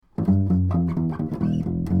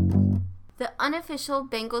unofficial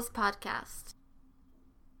Bengals podcast.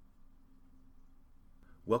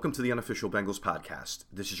 Welcome to the unofficial Bengals podcast.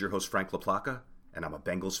 This is your host, Frank LaPlaca, and I'm a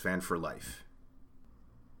Bengals fan for life.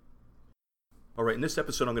 All right, in this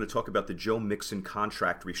episode, I'm going to talk about the Joe Mixon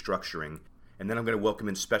contract restructuring, and then I'm going to welcome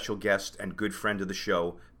in special guest and good friend of the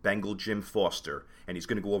show, Bengal Jim Foster, and he's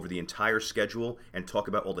going to go over the entire schedule and talk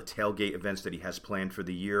about all the tailgate events that he has planned for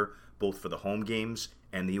the year, both for the home games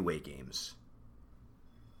and the away games.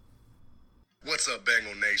 What's up,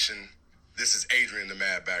 Bengal Nation? This is Adrian the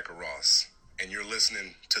Mad Backer Ross, and you're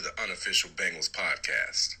listening to the unofficial Bengals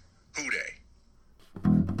podcast. Who dey?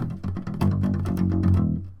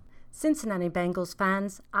 Cincinnati Bengals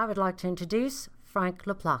fans, I would like to introduce Frank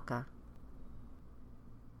LaPlaca.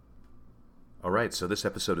 All right, so this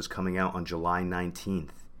episode is coming out on July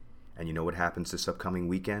 19th, and you know what happens this upcoming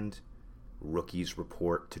weekend? Rookies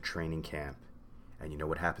report to training camp. And you know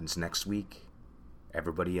what happens next week?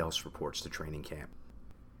 Everybody else reports to training camp.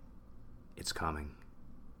 It's coming.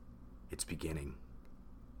 It's beginning.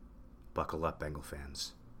 Buckle up, Bengal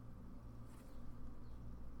fans.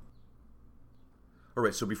 All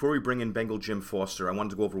right, so before we bring in Bengal Jim Foster, I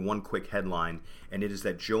wanted to go over one quick headline, and it is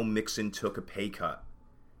that Joe Mixon took a pay cut.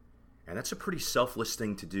 And that's a pretty selfless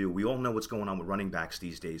thing to do. We all know what's going on with running backs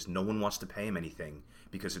these days. No one wants to pay him anything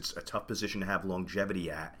because it's a tough position to have longevity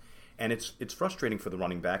at. And it's frustrating for the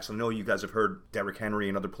running backs. I know you guys have heard Derrick Henry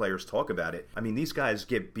and other players talk about it. I mean, these guys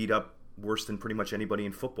get beat up worse than pretty much anybody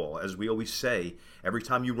in football. As we always say, every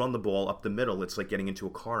time you run the ball up the middle, it's like getting into a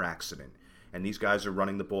car accident. And these guys are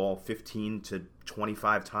running the ball 15 to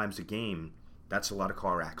 25 times a game. That's a lot of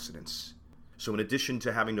car accidents. So in addition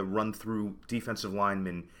to having to run through defensive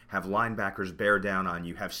linemen, have linebackers bear down on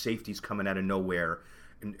you, have safeties coming out of nowhere,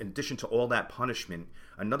 in addition to all that punishment,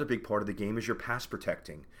 another big part of the game is your pass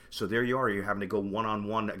protecting. So there you are, you're having to go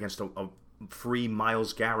one-on-one against a free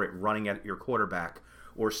Myles Garrett running at your quarterback,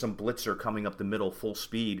 or some blitzer coming up the middle full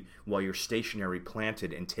speed while you're stationary,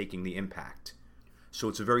 planted, and taking the impact. So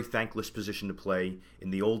it's a very thankless position to play.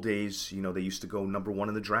 In the old days, you know, they used to go number one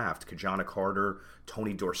in the draft. Kajana Carter,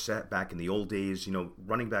 Tony Dorsett back in the old days, you know,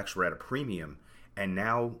 running backs were at a premium. And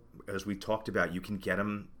now, as we talked about, you can get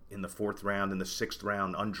them in the fourth round, in the sixth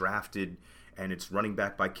round, undrafted, and it's running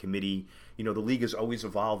back by committee. You know, the league is always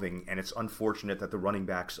evolving, and it's unfortunate that the running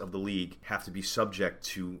backs of the league have to be subject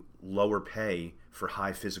to lower pay for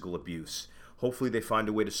high physical abuse. Hopefully they find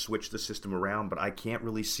a way to switch the system around, but I can't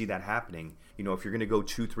really see that happening. You know, if you're going to go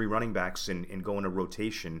 2-3 running backs and go in a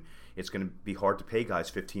rotation, it's going to be hard to pay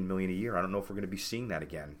guys $15 million a year. I don't know if we're going to be seeing that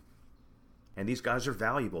again. And these guys are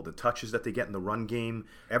valuable. The touches that they get in the run game,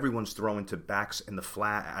 everyone's throwing to backs in the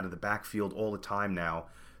flat out of the backfield all the time now.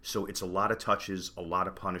 So it's a lot of touches, a lot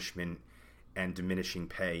of punishment, and diminishing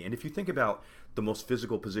pay. And if you think about the most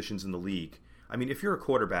physical positions in the league, I mean, if you're a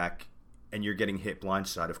quarterback and you're getting hit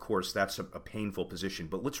blindside, of course, that's a painful position.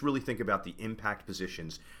 But let's really think about the impact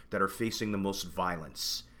positions that are facing the most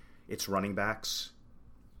violence. It's running backs,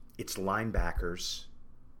 it's linebackers,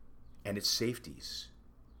 and it's safeties.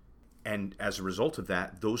 And as a result of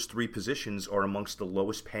that, those three positions are amongst the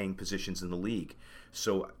lowest paying positions in the league.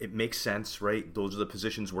 So it makes sense, right? Those are the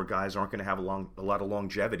positions where guys aren't going to have a lot of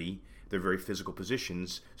longevity. They're very physical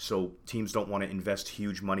positions, so teams don't want to invest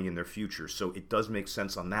huge money in their future. So it does make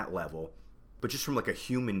sense on that level. But just from like a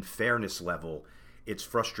human fairness level, it's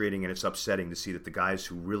frustrating and it's upsetting to see that the guys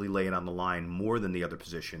who really lay it on the line more than the other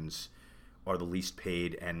positions are the least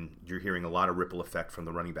paid, and you're hearing a lot of ripple effect from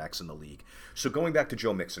the running backs in the league. So going back to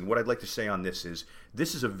Joe Mixon, what I'd like to say on this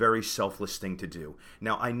is a very selfless thing to do.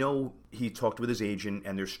 Now, I know he talked with his agent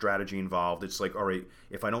and there's strategy involved. It's like, all right,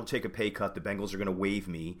 if I don't take a pay cut, the Bengals are going to waive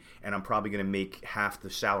me, and I'm probably going to make half the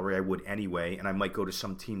salary I would anyway, and I might go to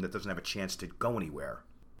some team that doesn't have a chance to go anywhere.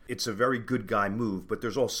 It's a very good guy move, but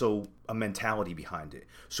there's also a mentality behind it.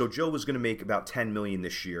 So Joe was going to make about $10 million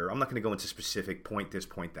this year. I'm not going to go into specific point this,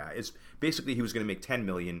 point that. It's basically he was going to make $10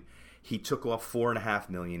 million. He took off $4.5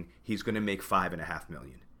 million. He's going to make $5.5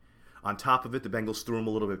 million. On top of it, the Bengals threw him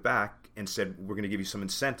a little bit back and said, we're going to give you some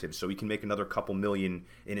incentives. So he can make another couple million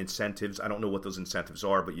in incentives. I don't know what those incentives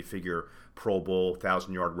are, but you figure Pro Bowl,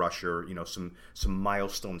 1,000-yard rusher, you know, some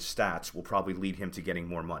milestone stats will probably lead him to getting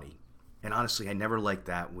more money. And honestly, I never like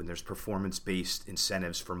that when there's performance-based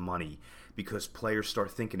incentives for money, because players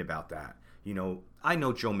start thinking about that. You know, I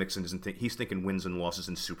know Joe Mixon he's thinking wins and losses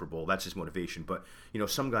in Super Bowl. That's his motivation. But, you know,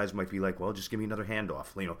 some guys might be like, well, just give me another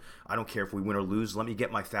handoff. You know, I don't care if we win or lose. Let me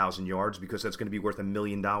get my 1,000 yards because that's going to be worth $1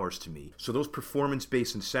 million to me. So those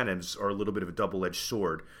performance-based incentives are a little bit of a double-edged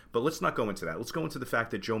sword. But let's not go into that. Let's go into the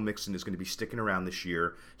fact that Joe Mixon is going to be sticking around this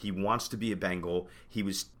year. He wants to be a Bengal. He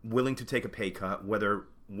was willing to take a pay cut,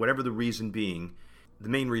 whatever the reason being. the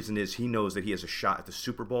main reason is he knows that he has a shot at the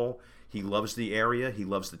Super Bowl. He loves the area. He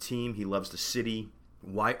loves the team. He loves the city.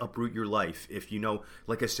 Why uproot your life if you know,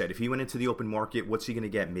 like I said, if he went into the open market, what's he going to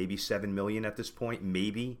get? Maybe $7 million at this point?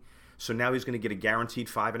 Maybe. So now he's going to get a guaranteed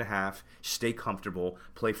 5.5, stay comfortable,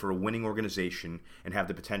 play for a winning organization, and have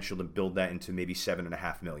the potential to build that into maybe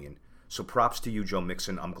 $7.5 million. So props to you, Joe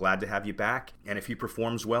Mixon. I'm glad to have you back. And if he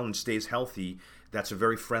performs well and stays healthy, that's a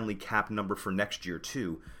very friendly cap number for next year,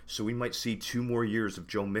 too. So we might see 2 more years of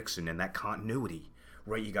Joe Mixon and that continuity.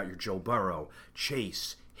 Right, you got your Joe Burrow,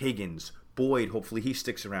 Chase, Higgins, Boyd, hopefully he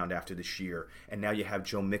sticks around after this year. And now you have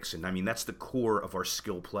Joe Mixon. I mean, that's the core of our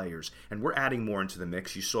skill players. And we're adding more into the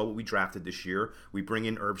mix. You saw what we drafted this year. We bring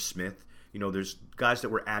in Irv Smith. You know, there's guys that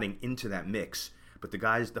we're adding into that mix. But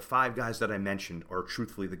the 5 guys that I mentioned are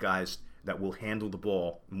truthfully the guys that will handle the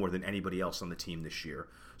ball more than anybody else on the team this year.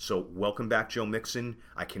 So welcome back, Joe Mixon.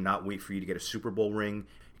 I cannot wait for you to get a Super Bowl ring.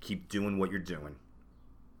 Keep doing what you're doing.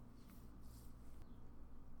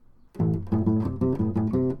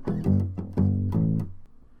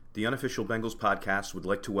 The Unofficial Bengals Podcast would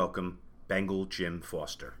like to welcome Bengal Jim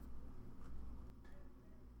Foster.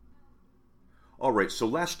 All right, so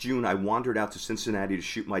last June I wandered out to Cincinnati to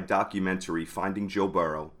shoot my documentary, Finding Joe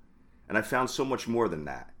Burrow, and I found so much more than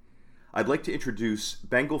that. I'd like to introduce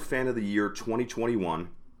Bengal Fan of the Year 2021,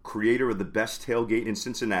 creator of the best tailgate in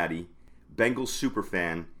Cincinnati, Bengals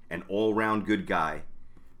superfan, and all-round good guy,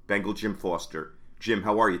 Bengal Jim Foster. Jim,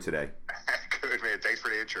 how are you today? Good, man. Thanks for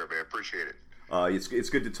the intro, man. Appreciate it. It's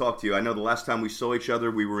good to talk to you. I know the last time we saw each other,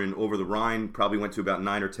 we were in Over the Rhine, probably went to about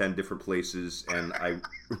 9 or 10 different places, and I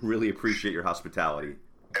really appreciate your hospitality.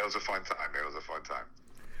 It was a fun time, man. It was a fun time.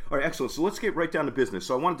 All right, excellent. So let's get right down to business.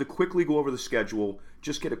 So I wanted to quickly go over the schedule,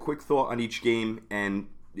 just get a quick thought on each game, and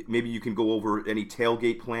maybe you can go over any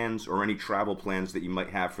tailgate plans or any travel plans that you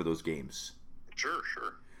might have for those games. Sure.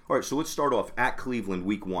 All right, so let's start off at Cleveland,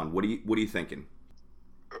 Week 1. What are you thinking?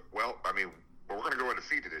 Well, I mean, we're going to go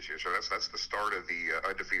undefeated this year, so that's the start of the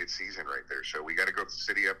undefeated season right there. So we got to go to the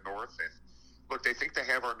city up north, and look, they think they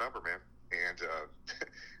have our number, man, and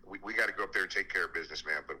we got to go up there and take care of business,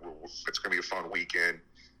 man. But it's going to be a fun weekend.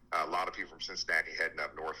 A lot of people from Cincinnati heading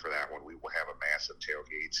up north for that one. We will have a massive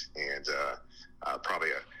tailgate and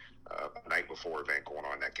probably a night before event going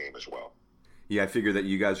on in that game as well. Yeah, I figure that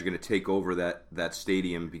you guys are going to take over that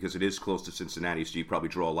stadium because it is close to Cincinnati, so you probably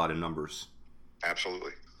draw a lot of numbers.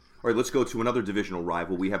 Absolutely. All right, let's go to another divisional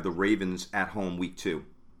rival. We have the Ravens at home, Week 2.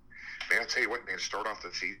 Man, I'll tell you what, man, start off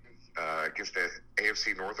the season against the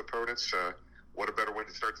AFC North opponents. What a better way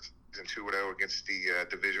to start the season 2-0 against the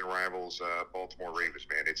division rivals, Baltimore Ravens,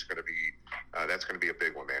 man. It's going to be that's going to be a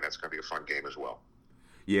big one, man. That's going to be a fun game as well.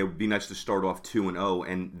 Yeah, it would be nice to start off 2-0,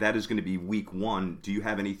 and that is going to be Week 1. Do you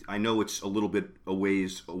have any? I know it's a little bit a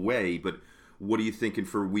ways away, but what are you thinking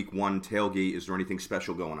for Week 1 tailgate? Is there anything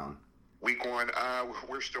special going on? Week 1,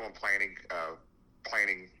 we're still in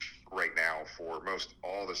planning right now for most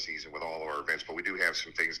all the season with all of our events, but we do have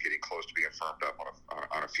some things getting close to being firmed up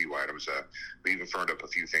on a few items. We even firmed up a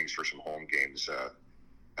few things for some home games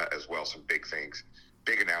as well, some big things.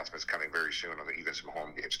 Big announcements coming very soon on even some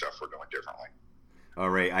home game stuff we're doing differently.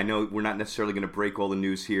 All right, I know we're not necessarily going to break all the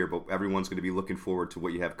news here, but everyone's going to be looking forward to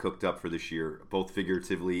what you have cooked up for this year, both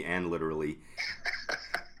figuratively and literally.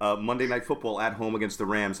 Monday Night Football at home against the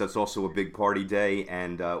Rams. That's also a big party day.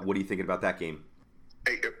 And what are you thinking about that game?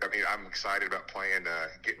 Hey, I mean, I'm excited about playing,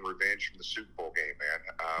 getting revenge from the Super Bowl game,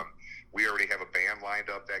 man. We already have a band lined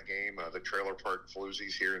up that game, the Trailer Park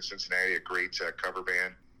Floozies here in Cincinnati, a great cover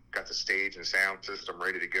band. Got the stage and sound system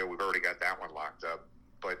ready to go. We've already got that one locked up.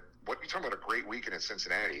 But what you're talking about, a great weekend in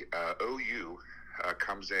Cincinnati. OU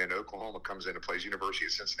comes in, Oklahoma comes in and plays University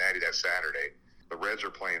of Cincinnati that Saturday. The Reds are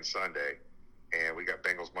playing Sunday. And we got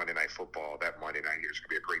Bengals Monday Night Football that Monday night here. It's going to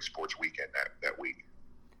be a great sports weekend that week.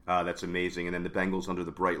 That's amazing. And then the Bengals under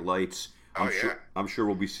the bright lights. I'm sure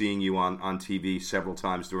we'll be seeing you on TV several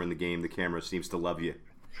times during the game. The camera seems to love you.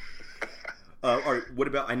 All right, what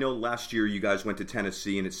about, I know last year you guys went to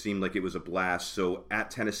Tennessee and it seemed like it was a blast. So at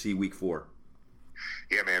Tennessee, Week 4.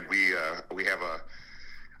 Yeah, man, we have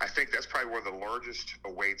I think that's probably one of the largest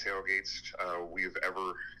away tailgates we've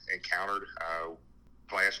ever encountered.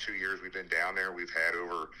 Last 2 years we've been down there, we've had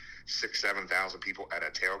over 6,000-7,000 people at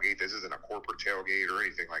a tailgate. This isn't a corporate tailgate or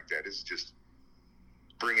anything like that. This is just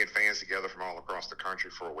bringing fans together from all across the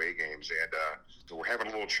country for away games. And so we're having a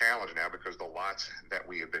little challenge now because the lots that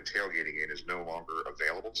we have been tailgating in is no longer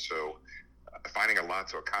available. So finding a lot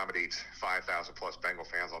to accommodate 5,000 plus Bengal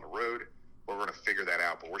fans on the road, we're going to figure that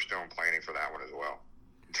out, but we're still in planning for that one as well.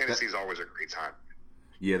 Tennessee's always a great time.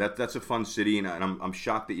 Yeah, that's a fun city, and I'm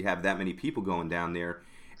shocked that you have that many people going down there.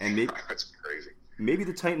 And maybe that's crazy. Maybe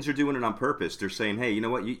the Titans are doing it on purpose. They're saying, hey, you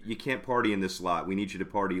know what? You can't party in this lot. We need you to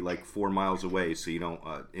party like 4 miles away so you don't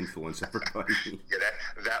influence everybody. Yeah,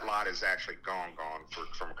 that lot is actually gone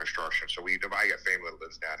from construction. So I got family that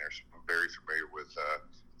lives down there, so I'm very familiar with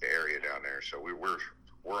the area down there. So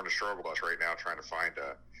we're on a struggle bus right now trying to find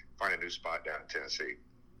a new spot down in Tennessee.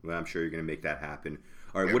 Well, I'm sure you're going to make that happen.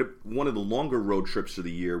 All right, one of the longer road trips of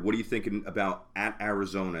the year, what are you thinking about at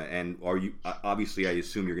Arizona? And are you obviously, I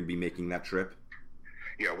assume you're going to be making that trip?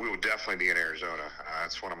 Yeah, we will definitely be in Arizona.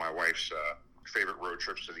 It's one of my wife's favorite road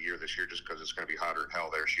trips of the year this year just because it's going to be hotter than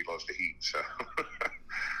hell there. She loves the heat. So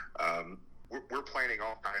we're planning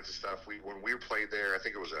all kinds of stuff. When we played there, I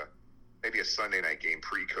think it was maybe a Sunday night game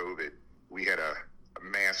pre-COVID, we had a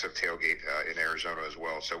massive tailgate in Arizona as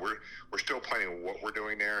well. So we're still planning what we're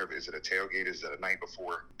doing there. Is it a tailgate? Is it a night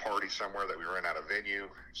before party somewhere that we rent out a venue?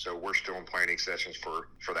 So we're still in planning sessions for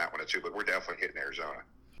that one too. But we're definitely hitting Arizona.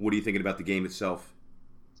 What are you thinking about the game itself?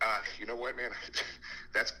 You know what, man?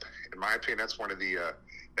 That's, in my opinion, that's one of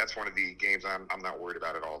the games I'm not worried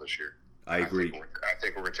about at all this year. I agree. I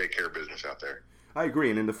think we're going to take care of business out there. I agree.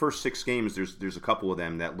 And in the first 6 games, there's a couple of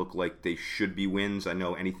them that look like they should be wins. I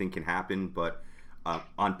know anything can happen, but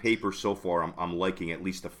on paper so far, I'm liking at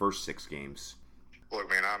least the first 6 games. Look,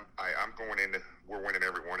 man, I'm going in. We're winning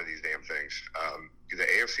every one of these damn things. The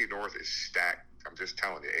AFC North is stacked. I'm just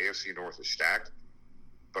telling you, AFC North is stacked.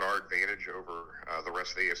 But our advantage over the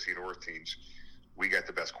rest of the AFC North teams, we got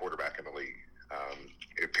the best quarterback in the league,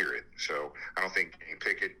 period. So I don't think Kenny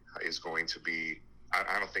Pickett is going to be –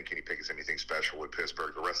 I don't think Kenny Pickett's anything special with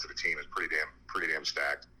Pittsburgh. The rest of the team is pretty damn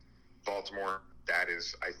stacked. Baltimore, that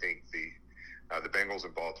is, I think, the Bengals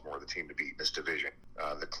and Baltimore are the team to beat in this division.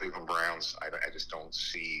 The Cleveland Browns, I just don't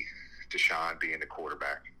see Deshaun being the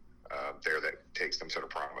quarterback there that takes them to the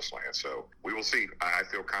promised land. So we will see. I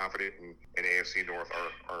feel confident in AFC North,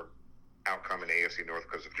 our outcome in AFC North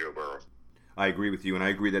because of Joe Burrow. I agree with you, and I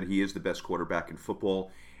agree that he is the best quarterback in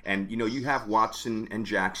football. And, you have Watson and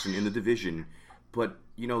Jackson in the division, but,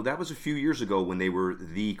 that was a few years ago when they were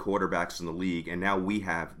the quarterbacks in the league, and now we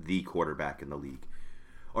have the quarterback in the league.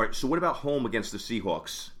 All right, so what about home against the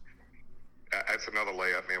Seahawks? That's another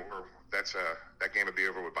layup, man. That game would be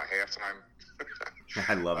over with by halftime.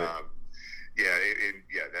 I love it.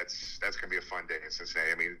 That's going to be a fun day in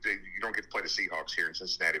Cincinnati. I mean, you don't get to play the Seahawks here in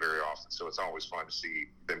Cincinnati very often, so it's always fun to see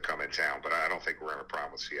them come in town. But I don't think we're having a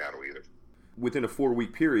problem with Seattle either. Within a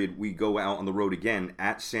 4-week period, we go out on the road again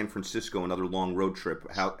at San Francisco, another long road trip.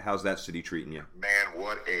 How's that city treating you? Man,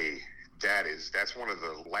 that's one of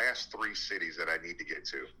the last 3 cities that I need to get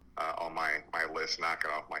to on my list,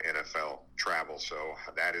 knocking off my NFL travel. So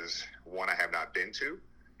that is one I have not been to,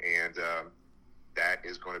 and that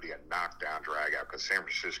is going to be a knockdown drag out because San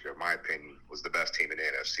Francisco, in my opinion, was the best team in the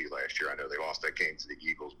NFC last year. I know they lost that game to the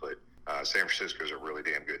Eagles, but San Francisco is a really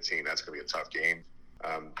damn good team. That's going to be a tough game.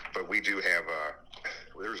 But we do have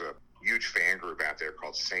there's a huge fan group out there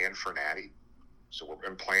called San Fernati. So we've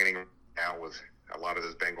been planning now with a lot of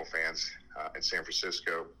those Bengal fans in San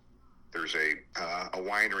Francisco. There's a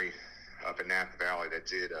winery up in Napa Valley that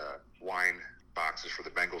did wine boxes for the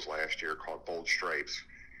Bengals last year called Bold Stripes.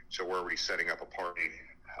 So we're already setting up a party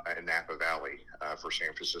in Napa Valley for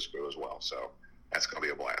San Francisco as well. So that's going to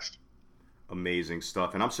be a blast. Amazing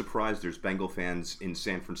stuff. And I'm surprised there's Bengal fans in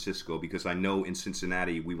San Francisco because I know in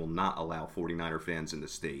Cincinnati we will not allow 49er fans in the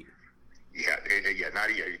state. Yeah,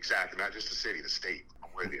 exactly. Not just the city, the state. I'm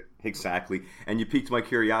with you. Exactly. And you piqued my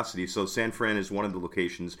curiosity. So San Fran is one of the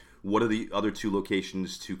locations. What are the other 2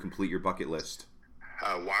 locations to complete your bucket list?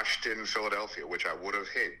 Washington and Philadelphia, which I would have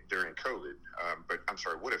hit during COVID. But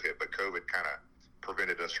COVID kind of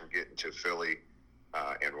prevented us from getting to Philly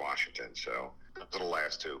and Washington. So those are the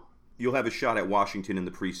last 2. You'll have a shot at Washington in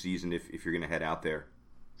the preseason if you're going to head out there.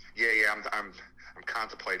 Yeah, I'm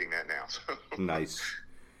contemplating that now. So. Nice.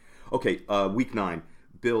 Okay, week 9,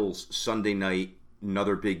 Bills Sunday night,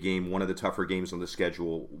 another big game, one of the tougher games on the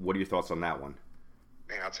schedule. What are your thoughts on that one?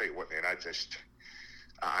 Man, I'll tell you what, man.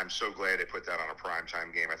 I'm so glad they put that on a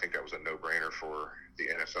primetime game. I think that was a no-brainer for the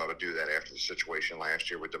NFL to do that after the situation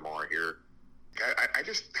last year with DeMar here. I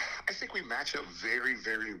think we match up very,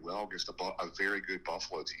 very well against a very good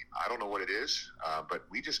Buffalo team. I don't know what it is, but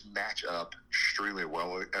we just match up extremely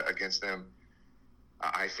well against them.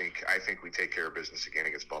 I think we take care of business again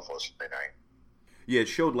against Buffalo Sunday night. Yeah, it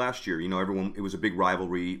showed last year. Everyone, it was a big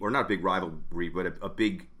rivalry, or not a big rivalry, but a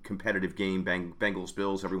big competitive game,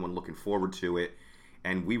 Bengals-Bills, everyone looking forward to it.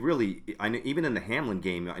 And we really, even in the Hamlin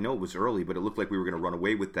game, I know it was early, but it looked like we were going to run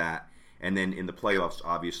away with that. And then in the playoffs,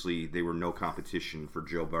 obviously, they were no competition for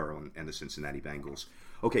Joe Burrow and the Cincinnati Bengals.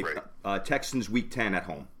 Okay, right. Texans Week 10 at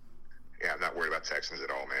home. Yeah, I'm not worried about Texans at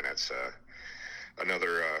all, man. That's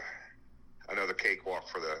another cakewalk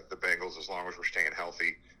for the Bengals as long as we're staying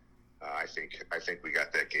healthy. I think we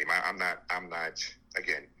got that game. I'm not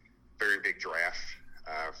again, very big draft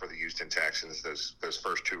for the Houston Texans, those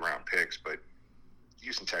first 2-round picks, but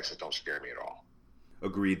Houston Texans don't scare me at all.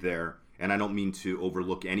 Agreed there. And I don't mean to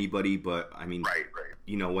overlook anybody, but I mean, right.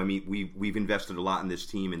 We've invested a lot in this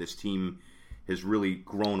team, and this team has really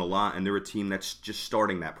grown a lot, and they're a team that's just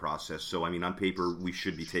starting that process. So, I mean, on paper, we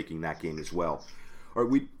should be taking that game as well. All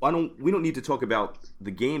right, we don't need to talk about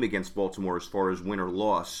the game against Baltimore as far as win or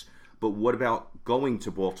loss, but what about going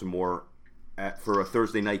to Baltimore for a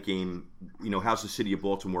Thursday night game? How's the city of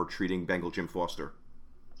Baltimore treating Bengal Jim Foster?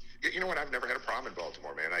 You know what? I've never had a problem in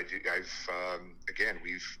Baltimore, man.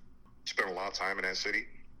 We've spent a lot of time in that city.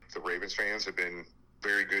 The Ravens fans have been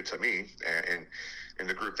very good to me, and in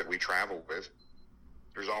the group that we travel with,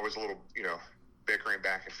 there's always a little, bickering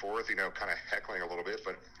back and forth, kind of heckling a little bit,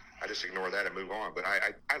 but I just ignore that and move on. But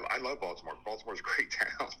I love Baltimore. Baltimore's a great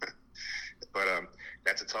town. But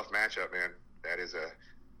that's a tough matchup, man. That is a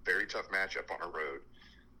very tough matchup on the road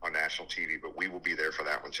on national TV, but we will be there for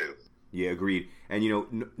that one too. Yeah, agreed.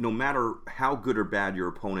 And, no matter how good or bad your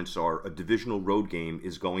opponents are, a divisional road game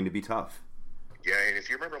is going to be tough. Yeah, and if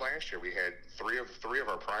you remember last year, we had three of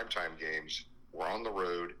our primetime games were on the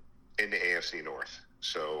road in the AFC North.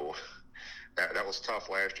 So that was tough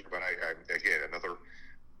last year. But again, another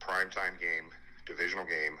primetime game, divisional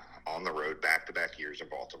game on the road, back-to-back years in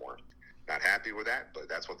Baltimore. Not happy with that, but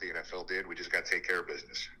that's what the NFL did. We just got to take care of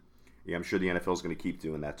business. Yeah, I'm sure the NFL is going to keep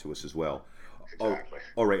doing that to us as well. Exactly.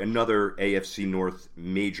 All right, another AFC North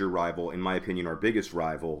major rival, in my opinion, our biggest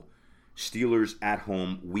rival, Steelers at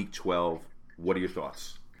home, Week 12. What are your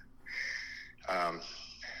thoughts?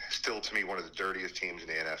 Still, to me, one of the dirtiest teams in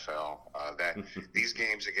the NFL. These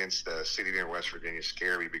games against the city near West Virginia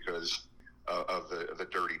scare me because of the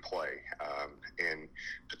dirty play and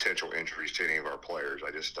potential injuries to any of our players.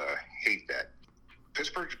 I just hate that.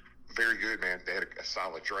 Pittsburgh's very good, man. They had a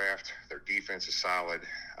solid draft. Their defense is solid.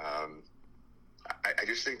 I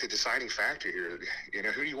just think the deciding factor here,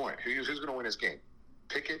 who do you want? Who's going to win this game?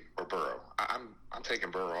 Pickett or Burrow? I'm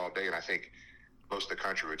taking Burrow all day, and I think most of the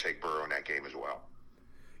country would take Burrow in that game as well.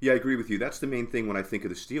 Yeah, I agree with you. That's the main thing when I think of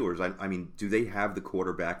the Steelers. I mean, do they have the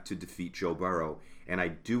quarterback to defeat Joe Burrow? And I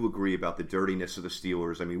do agree about the dirtiness of the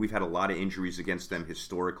Steelers. I mean, we've had a lot of injuries against them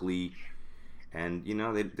historically, and,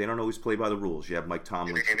 they don't always play by the rules. You have Mike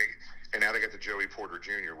Tomlin. And now they got the Joey Porter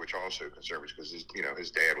Jr., which also concerns me because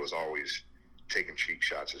his dad was always taking cheap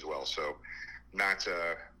shots as well. So not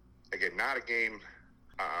a game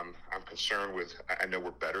I'm concerned with. I know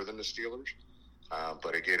we're better than the Steelers,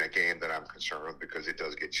 but again, a game that I'm concerned with because it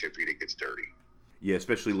does get chippy, it gets dirty. Yeah,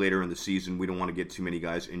 especially later in the season. We don't want to get too many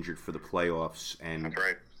guys injured for the playoffs. And that's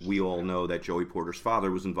right. We all know that Joey Porter's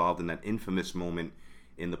father was involved in that infamous moment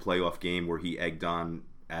in the playoff game where he egged on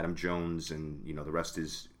Adam Jones, and the rest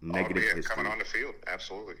is negative history. Coming on the field,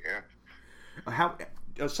 absolutely, yeah.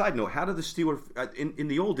 A side note, how did the Steelers in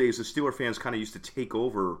the old days, the Steeler fans kind of used to take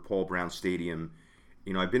over Paul Brown Stadium.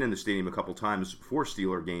 I've been in the stadium a couple times for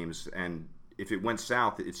Steeler games, and if it went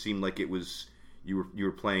south, it seemed like it was you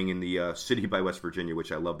were playing in the city by West Virginia,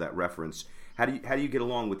 which I love that reference. How do you get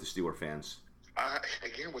along with the Steeler fans?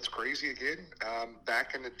 Again, what's crazy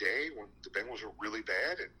back in the day when the Bengals were really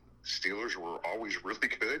bad and Steelers were always really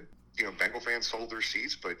good, Bengal fans sold their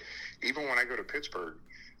seats, but even when I go to Pittsburgh,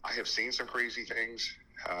 I have seen some crazy things,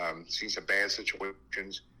 seen some bad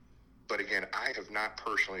situations, but again, I have not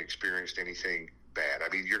personally experienced anything bad.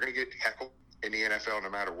 I mean, you're going to get heckled in the NFL no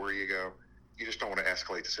matter where you go. You just don't want to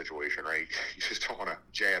escalate the situation, right? You just don't want to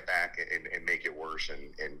jab back and make it worse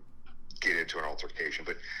and get into an altercation.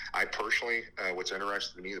 But I personally, what's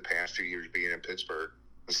interesting to me the past 2 years being in Pittsburgh,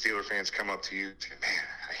 the Steeler fans come up to you, man,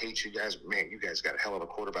 I hate you guys. Man, you guys got a hell of a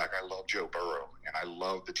quarterback. I love Joe Burrow, and I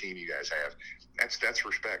love the team you guys have. That's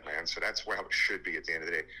respect, man. So that's how it should be at the end of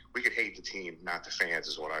the day. We could hate the team, not the fans,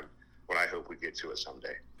 is what I hope we get to it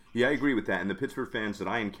someday. Yeah, I agree with that. And the Pittsburgh fans that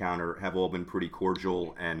I encounter have all been pretty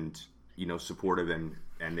cordial and supportive,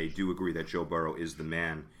 and they do agree that Joe Burrow is the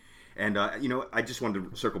man. And, I just wanted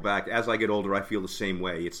to circle back. As I get older, I feel the same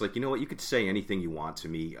way. It's like, you could say anything you want to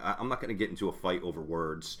me. I'm not going to get into a fight over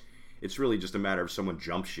words. It's really just a matter of someone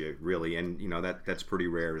jumps you, really. And, that's pretty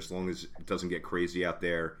rare. As long as it doesn't get crazy out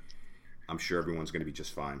there, I'm sure everyone's going to be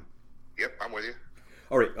just fine. Yep, I'm with you.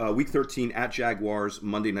 All right, Week 13 at Jaguars,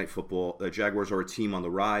 Monday Night Football. The Jaguars are a team on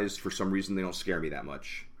the rise. For some reason, they don't scare me that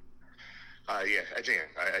much. Yeah, a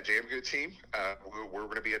damn good team. We're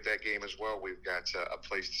going to be at that game as well. We've got a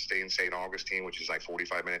place to stay in St. Augustine, which is like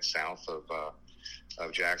 45 minutes south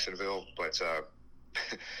of Jacksonville. But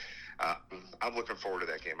Uh, I'm looking forward to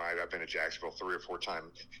that game. I've been to Jacksonville 3 or 4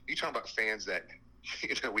 times. You talk about fans that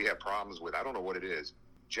we have problems with. I don't know what it is.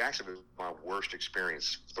 Jacksonville is my worst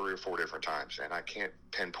experience 3 or 4 different times, and I can't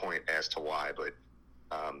pinpoint as to why. But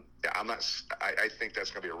yeah, I'm not. I think that's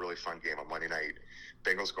going to be a really fun game on Monday night.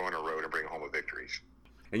 Bengals go on the road and bring home a victory.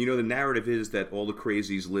 And the narrative is that all the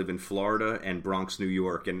crazies live in Florida and Bronx, New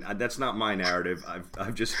York, and that's not my narrative.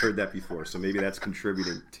 I've just heard that before, so maybe that's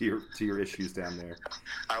contributing to your issues down there.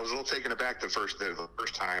 I was a little taken aback the first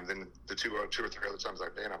time. Then the two or three other times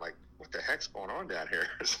I've been, I'm like, what the heck's going on down here?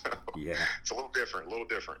 So yeah, it's a little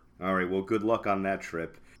different. All right, well, good luck on that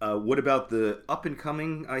trip. What about the up and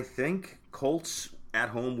coming? I think Colts at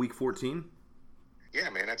home, Week 14. Yeah,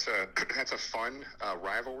 man, that's a fun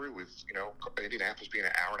rivalry with Indianapolis being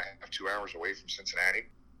an hour and a half, 2 hours away from Cincinnati.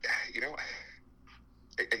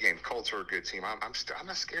 Again, Colts are a good team. I'm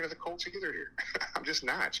not scared of the Colts either here. I'm just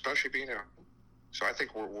not, especially being at home. So I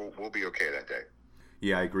think we'll be okay that day.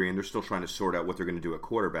 Yeah, I agree, and they're still trying to sort out what they're going to do at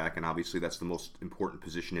quarterback, and obviously that's the most important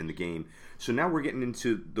position in the game. So now we're getting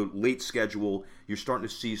into the late schedule. You're starting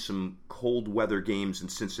to see some cold weather games in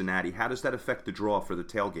Cincinnati. How does that affect the draw for the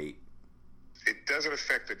tailgate? It doesn't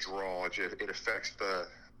affect the draw. It affects the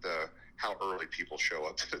how early people show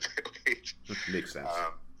up to the tailgate. Makes sense.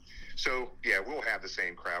 So yeah, we'll have the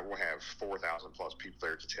same crowd. We'll have 4,000 plus people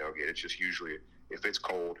there at the tailgate. It's just usually if it's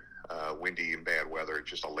cold, windy, and bad weather,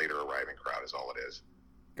 it's just a later arriving crowd is all it is.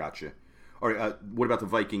 Gotcha. All right. What about the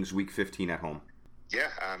Vikings Week 15 at home? Yeah,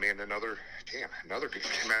 I mean another good game.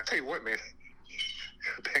 I tell you what, man.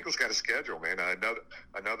 Bengals got a schedule, man.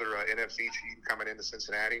 Another NFC team coming into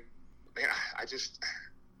Cincinnati. Man, I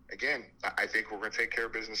think we're going to take care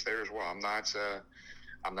of business there as well. I'm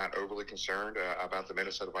not overly concerned about the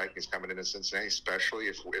Minnesota Vikings coming into Cincinnati, especially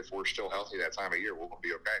if we're still healthy that time of year. We're going to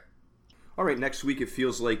be okay. All right, next week it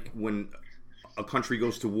feels like when a country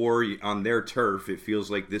goes to war on their turf, it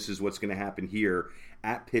feels like this is what's going to happen here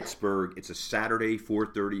at Pittsburgh. It's a Saturday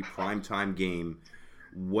 4:30 primetime game.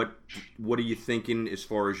 What are you thinking as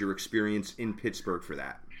far as your experience in Pittsburgh for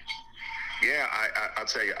that? Yeah, I'll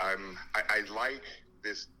tell you, I like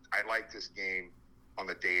this. I like this game on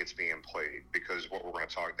the day it's being played because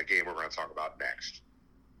the game we're going to talk about next.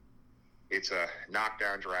 It's a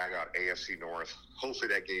knockdown, drag-out AFC North. Hopefully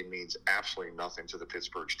that game means absolutely nothing to the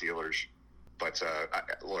Pittsburgh Steelers. But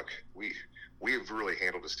look, we have really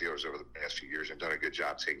handled the Steelers over the past few years and done a good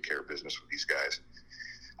job taking care of business with these guys.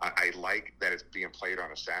 I like that it's being played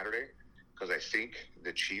on a Saturday because I think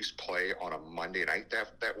the Chiefs play on a Monday night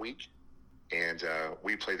that week. And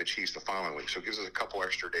we play the Chiefs the following week. So it gives us a couple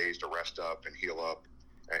extra days to rest up and heal up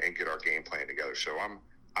and get our game plan together. So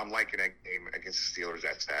I'm liking that game against the Steelers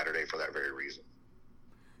that Saturday for that very reason.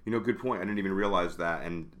 Good point. I didn't even realize that,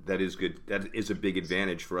 and that is good. That is a big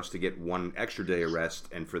advantage for us to get one extra day of rest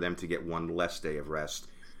and for them to get one less day of rest.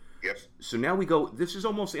 Yep. So now we go, this is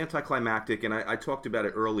almost anticlimactic, and I talked about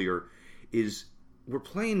it earlier, is we're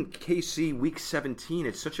playing KC Week 17.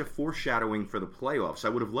 It's such a foreshadowing for the playoffs. I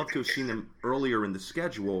would have loved to have seen them earlier in the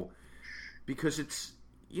schedule because it's,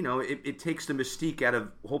 it takes the mystique out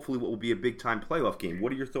of hopefully what will be a big-time playoff game.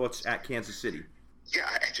 What are your thoughts at Kansas City? Yeah,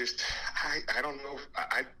 I don't know.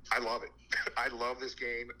 I love it. I love this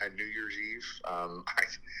game at New Year's Eve.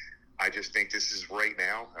 I just think this is right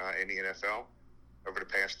now in the NFL over the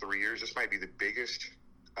past 3 years. This might be the biggest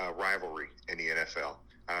rivalry in the NFL.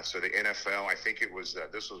 So the NFL, I think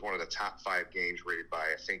this was one of the top 5 games rated by,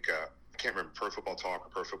 I can't remember, Pro Football Talk or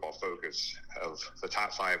Pro Football Focus of the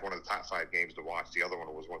top 5, one of the top 5 games to watch. The other one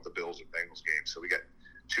was one of the Bills and Bengals games. So we got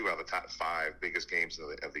 2 out of the top 5 biggest games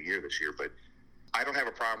of the year this year. But I don't have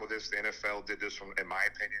a problem with this. The NFL did this, in my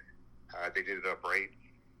opinion. They did it up right.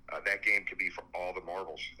 That game could be for all the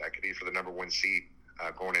marbles. That could be for the number 1 seed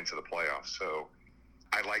going into the playoffs. So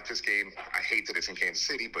I like this game. I hate that it's in Kansas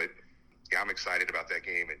City, but yeah, I'm excited about that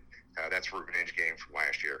game, and that's a revenge game from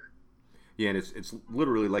last year. Yeah, and it's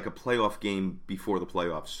literally like a playoff game before the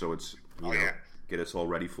playoffs, so it's get us all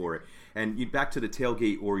ready for it. And back to the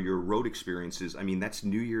tailgate or your road experiences. I mean, that's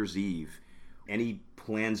New Year's Eve. Any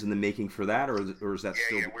plans in the making for that, or is that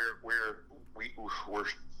still? Yeah, we're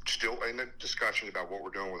still in the discussions about what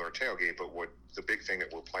we're doing with our tailgate. But the big thing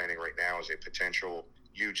that we're planning right now is a potential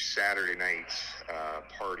huge Saturday night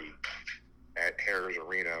party at Harrah's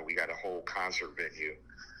Arena. We got a whole concert venue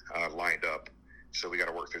lined up, so we got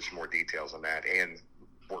to work through some more details on that and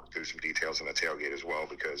work through some details on the tailgate as well,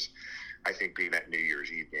 because I think being that New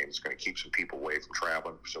Year's Eve game is going to keep some people away from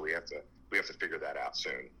traveling. So we have to figure that out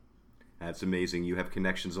soon. That's amazing. You have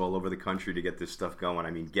connections all over the country to get this stuff going.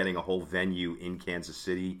 I mean, getting a whole venue in Kansas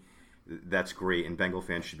City That's great, and Bengal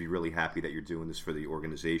fans should be really happy that you're doing this for the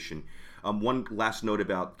organization. One last note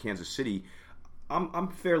about Kansas City. I'm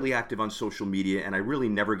fairly active on social media, and I really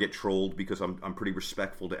never get trolled because I'm pretty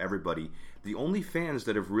respectful to everybody. The only fans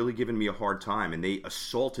that have really given me a hard time, and they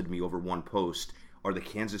assaulted me over one post, are the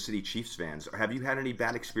Kansas City Chiefs fans. Have you had any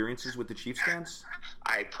bad experiences with the Chiefs fans?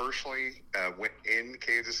 I personally went in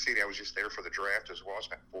Kansas City. I was just there for the draft as well. I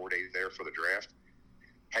spent 4 days there for the draft.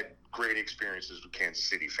 Had great experiences with Kansas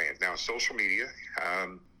City fans. Now, on social media,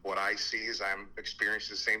 what I see is I'm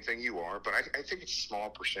experiencing the same thing you are, but I think it's a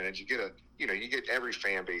small percentage. You get every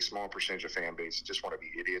fan base, small percentage of fan base just want to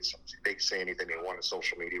be idiots. They can say anything they want on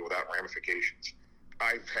social media without ramifications.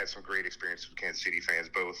 I've had some great experiences with Kansas City fans,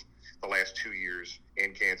 both the last 2 years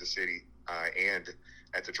in Kansas City and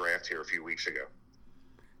at the draft here a few weeks ago.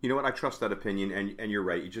 You know what? I trust that opinion, and you're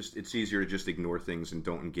right. It's easier to just ignore things and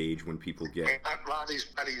don't engage when people get. A lot of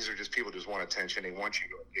these are just people just want attention. They want you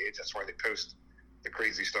to engage. That's why they post the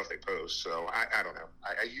crazy stuff they post. So I don't know.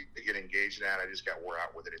 I used to get engaged in that. I just got wore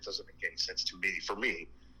out with it. It doesn't make any sense to me, for me,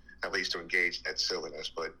 at least, to engage in that silliness.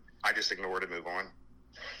 But I just ignore it and move on.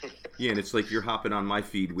 Yeah, and it's like you're hopping on my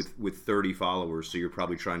feed with 30 followers, so you're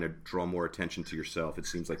probably trying to draw more attention to yourself. It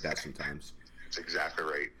seems like that sometimes. That's exactly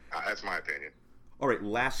right. That's my opinion. All right,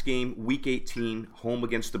 last game, Week 18, home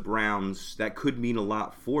against the Browns. That could mean a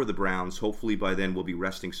lot for the Browns. Hopefully by then we'll be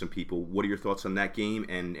resting some people. What are your thoughts on that game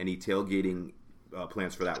and any tailgating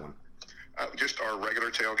plans for that one? Just our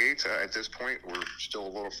regular tailgates. At this point, we're still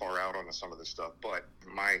a little far out on some of this stuff, but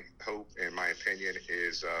my hope and my opinion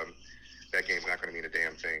is that game's not going to mean a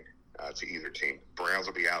damn thing to either team. Browns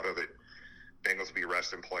will be out of it. Bengals will be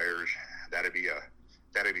resting players. That'd be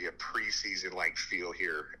a preseason-like feel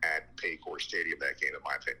here at Paycor Stadium, that game, in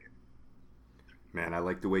my opinion. Man, I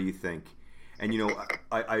like the way you think. And,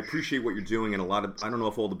 I appreciate what you're doing, and I don't know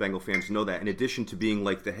if all the Bengal fans know that. In addition to being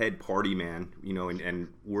like the head party man, and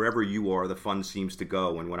wherever you are, the fun seems to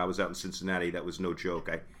go. And when I was out in Cincinnati, that was no joke.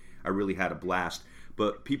 I really had a blast.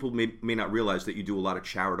 But people may not realize that you do a lot of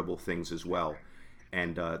charitable things as well.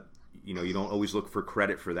 And, you don't always look for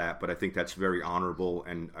credit for that, but I think that's very honorable,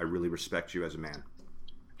 and I really respect you as a man.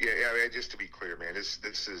 Yeah, just to be clear, man, this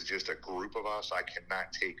is just a group of us. I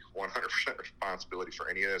cannot take 100% responsibility for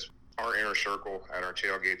any of this. Our inner circle at our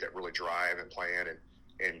tailgate that really drive and plan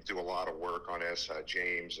and do a lot of work on this,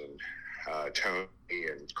 James and Tony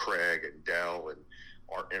and Craig and Dell, and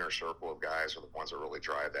our inner circle of guys are the ones that really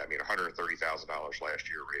drive that. I mean, $130,000 last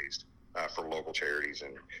year raised for local charities,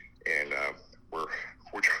 and we're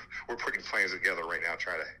putting plans together right now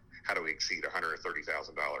trying to how do we exceed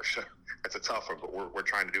 $130,000. So that's a tough one, but we're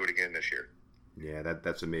trying to do it again this year. Yeah,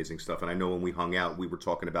 that's amazing stuff. And I know when we hung out, we were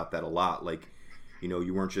talking about that a lot. Like,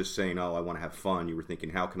 you weren't just saying, oh, I want to have fun. You were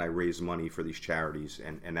thinking, how can I raise money for these charities?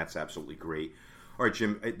 And that's absolutely great. All right,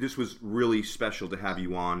 Jim, this was really special to have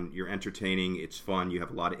you on. You're entertaining. It's fun. You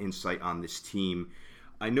have a lot of insight on this team.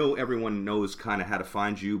 I know everyone knows kind of how to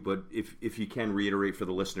find you, but if you can reiterate for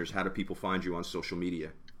the listeners, how do people find you on social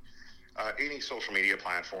media? Any social media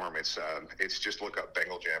platform, it's just look up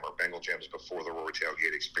Bengal Jam or Bengal Jam's Before the Roar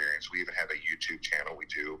Tailgate Experience. We even have a YouTube channel. We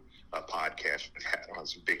do a podcast we've had on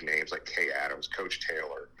some big names like Kay Adams, Coach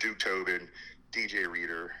Taylor, Duke Tobin, DJ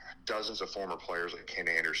Reader, dozens of former players like Ken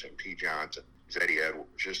Anderson, P. Johnson, Eddie Edwards,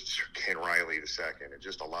 just Ken Riley II, and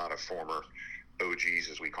just a lot of former OGs,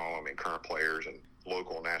 as we call them, and current players and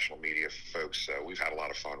local and national media folks. We've had a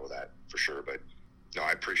lot of fun with that for sure. But no,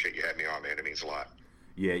 I appreciate you having me on, man. It means a lot.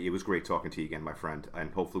 Yeah, it was great talking to you again, my friend,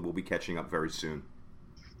 and hopefully we'll be catching up very soon.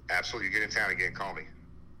 Absolutely. You get in town again, call me.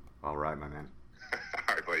 All right, my man.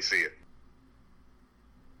 All right, buddy. See you.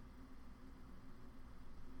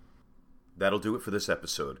 That'll do it for this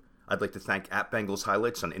episode. I'd like to thank @Bengals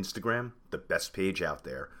Highlights on Instagram, the best page out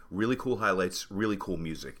there. Really cool highlights, really cool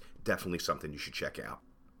music. Definitely something you should check out.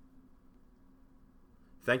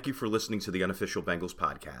 Thank you for listening to the Unofficial Bengals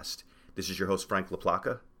Podcast. This is your host, Frank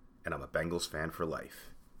LaPlaca, and I'm a Bengals fan for life.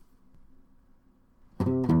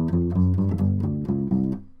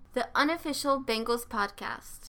 The Unofficial Bengals Podcast.